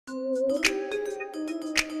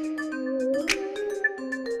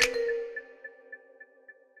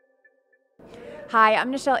Hi,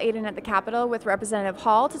 I'm Nichelle Aiden at the Capitol with Representative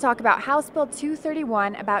Hall to talk about House Bill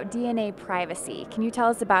 231 about DNA privacy. Can you tell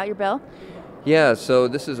us about your bill? Yeah, so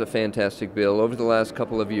this is a fantastic bill. Over the last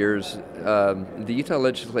couple of years, the Utah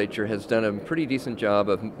legislature has done a pretty decent job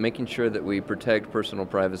of making sure that we protect personal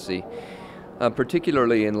privacy,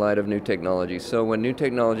 particularly in light of new technology. So when new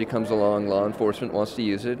technology comes along, law enforcement wants to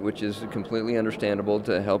use it, which is completely understandable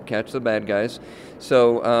to help catch the bad guys.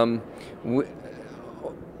 So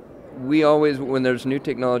we always, when there's new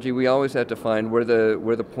technology, we always have to find where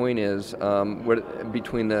the point is,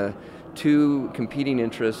 between the two competing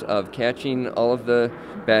interests of catching all of the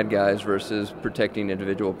bad guys versus protecting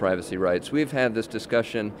individual privacy rights. We've had this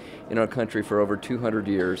discussion in our country for over 200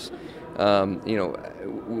 years.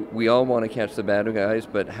 We all want to catch the bad guys,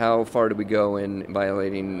 but how far do we go in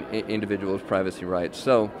violating individuals' privacy rights?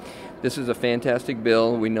 So this is a fantastic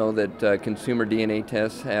bill. We know that consumer DNA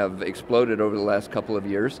tests have exploded over the last couple of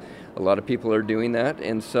years. A lot of people are doing that,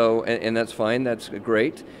 and so and that's fine. That's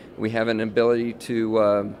great. We have an ability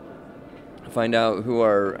to find out who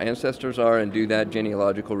our ancestors are and do that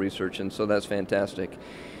genealogical research, and so that's fantastic.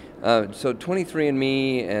 So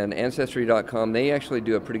 23andMe and Ancestry.com, they actually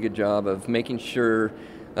do a pretty good job of making sure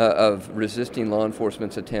of resisting law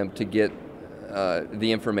enforcement's attempt to get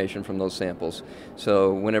the information from those samples.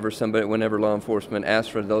 So whenever law enforcement asks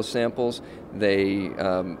for those samples, they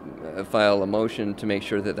file a motion to make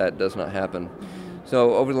sure that that does not happen.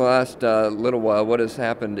 So over the last little while, what has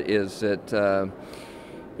happened is that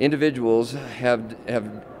individuals have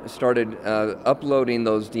started uploading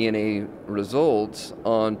those DNA results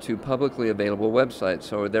onto publicly available websites.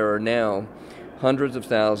 So there are now hundreds of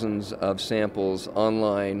thousands of samples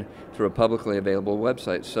online through a publicly available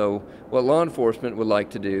website. So what law enforcement would like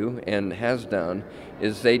to do, and has done,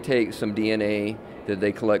 is they take some DNA that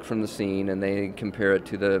they collect from the scene and they compare it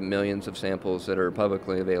to the millions of samples that are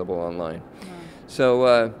publicly available online.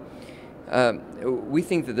 So we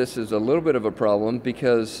think that this is a little bit of a problem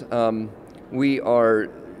because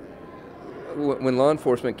when law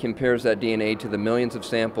enforcement compares that DNA to the millions of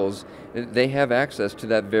samples, they have access to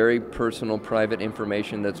that very personal, private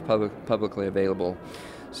information that's publicly available.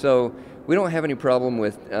 So we don't have any problem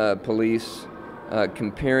with police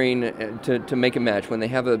comparing to make a match when they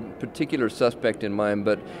have a particular suspect in mind,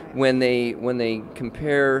 but when they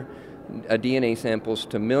compare DNA samples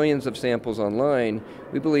to millions of samples online,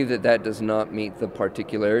 we believe that that does not meet the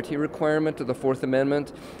particularity requirement of the Fourth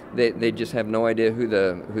Amendment. They just have no idea who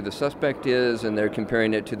the suspect is, and they're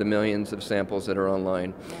comparing it to the millions of samples that are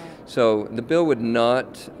online. So the bill would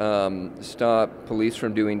not stop police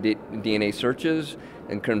from doing DNA searches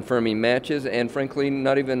and confirming matches, and frankly,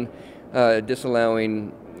 not even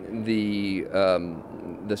disallowing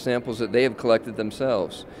the samples that they have collected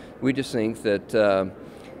themselves. We just think that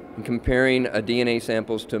comparing DNA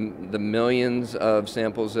samples to the millions of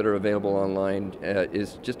samples that are available online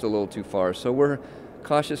is just a little too far. So we're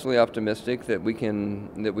cautiously optimistic that we can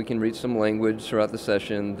reach some language throughout the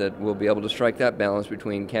session that will be able to strike that balance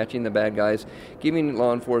between catching the bad guys, giving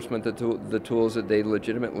law enforcement the tools that they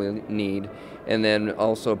legitimately need, and then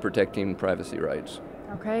also protecting privacy rights.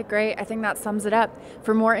 Okay, great. I think that sums it up.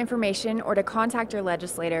 For more information or to contact your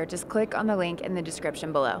legislator, just click on the link in the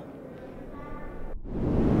description below.